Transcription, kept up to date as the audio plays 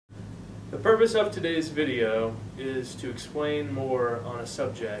The purpose of today's video is to explain more on a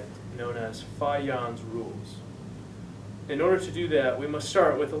subject known as Fajan's rules. In order to do that, we must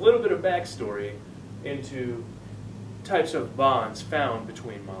start with a little bit of backstory into types of bonds found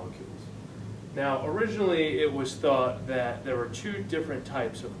between molecules. Now, originally it was thought that there were two different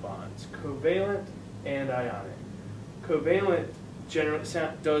types of bonds, covalent and ionic. Covalent generally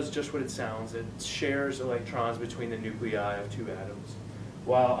does just what it sounds. It shares electrons between the nuclei of two atoms.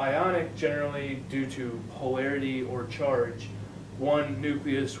 While ionic, generally due to polarity or charge, one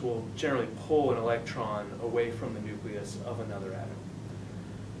nucleus will generally pull an electron away from the nucleus of another atom.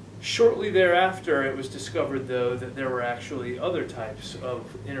 Shortly thereafter, it was discovered, though, that there were actually other types of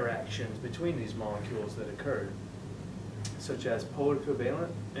interactions between these molecules that occurred, such as polar covalent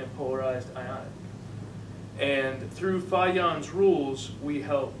and polarized ionic. And through Fajan's rules, we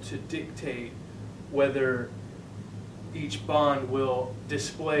help to dictate whether each bond will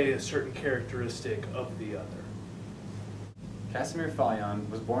display a certain characteristic of the other. Casimir Fajan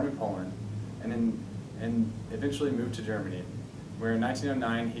was born in Poland and eventually moved to Germany, where in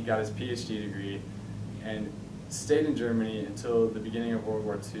 1909 he got his PhD degree and stayed in Germany until the beginning of World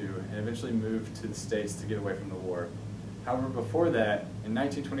War II and eventually moved to the States to get away from the war. However, before that, in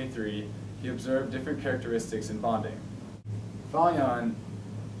 1923, he observed different characteristics in bonding. Fajan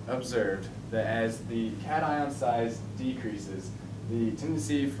observed that as the cation size decreases, the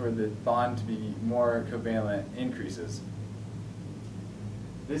tendency for the bond to be more covalent increases.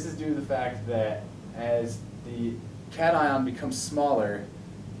 This is due to the fact that as the cation becomes smaller,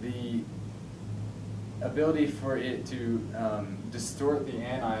 the ability for it to distort the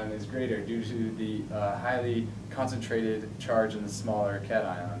anion is greater due to the highly concentrated charge in the smaller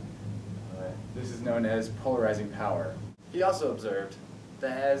cation. This is known as polarizing power. He also observed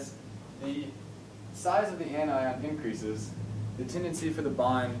that as the size of the anion increases, the tendency for the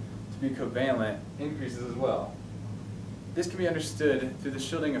bond to be covalent increases as well. This can be understood through the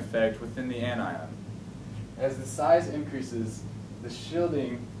shielding effect within the anion. As the size increases, the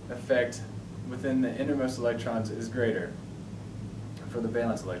shielding effect within the innermost electrons is greater for the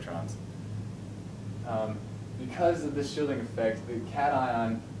valence electrons. Because of this shielding effect, the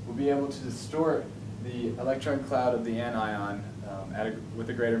cation will be able to distort the electron cloud of the anion with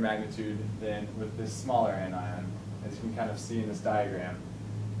a greater magnitude than with this smaller anion, as you can kind of see in this diagram.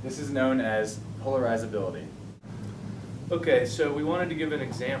 This is known as polarizability. Okay, so we wanted to give an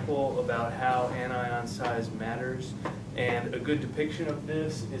example about how anion size matters, and a good depiction of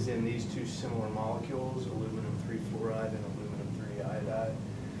this is in these two similar molecules, aluminum 3 fluoride and aluminum 3 iodide.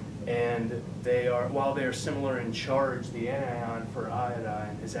 And they are, while they are similar in charge, the anion for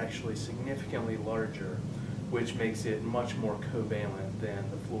iodine is actually significantly larger, which makes it much more covalent than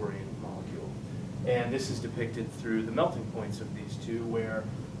the fluorine molecule. And this is depicted through the melting points of these two, where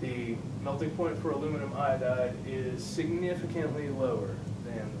the melting point for aluminum iodide is significantly lower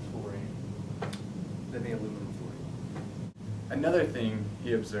than the aluminum fluorine. Another thing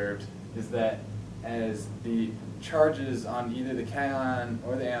he observed is that as the charges on either the cation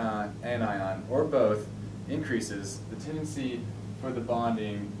or the anion, or both, increases, the tendency for the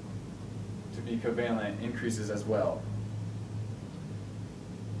bonding to be covalent increases as well.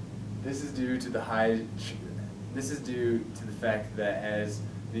 This is due to the fact that as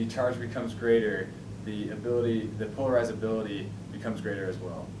the charge becomes greater, the polarizability becomes greater as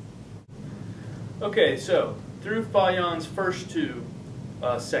well. Okay, so through Fajan's first two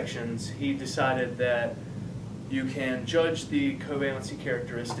sections, he decided that you can judge the covalency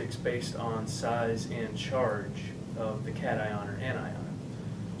characteristics based on size and charge of the cation or anion.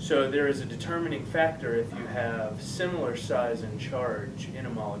 So there is a determining factor if you have similar size and charge in a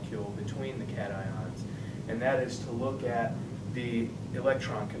molecule between the cations, and that is to look at the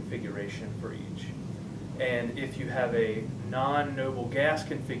electron configuration for each. And if you have a non-noble gas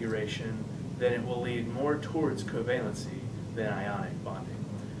configuration, then it will lead more towards covalency than ionic bonding.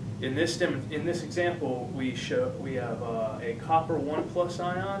 In this example, we have a copper 1+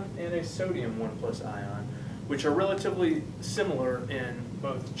 ion and a sodium 1+ ion, which are relatively similar in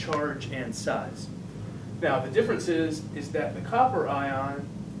both charge and size. Now, the difference is that the copper ion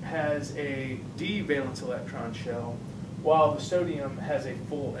has a d valence electron shell, while the sodium has a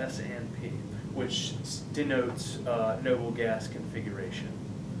full S and P, which denotes noble gas configuration.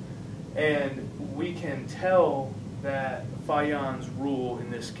 And we can tell that Fajan's rule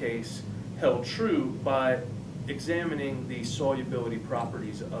in this case held true by examining the solubility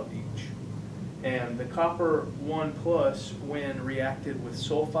properties of each. And the copper 1+, when reacted with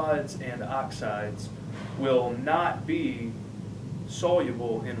sulfides and oxides, will not be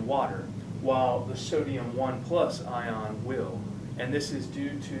soluble in water, while the sodium 1+ ion will. And this is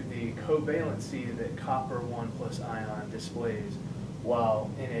due to the covalency that copper 1+ ion displays, while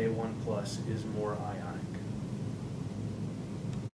Na1+ is more ionic.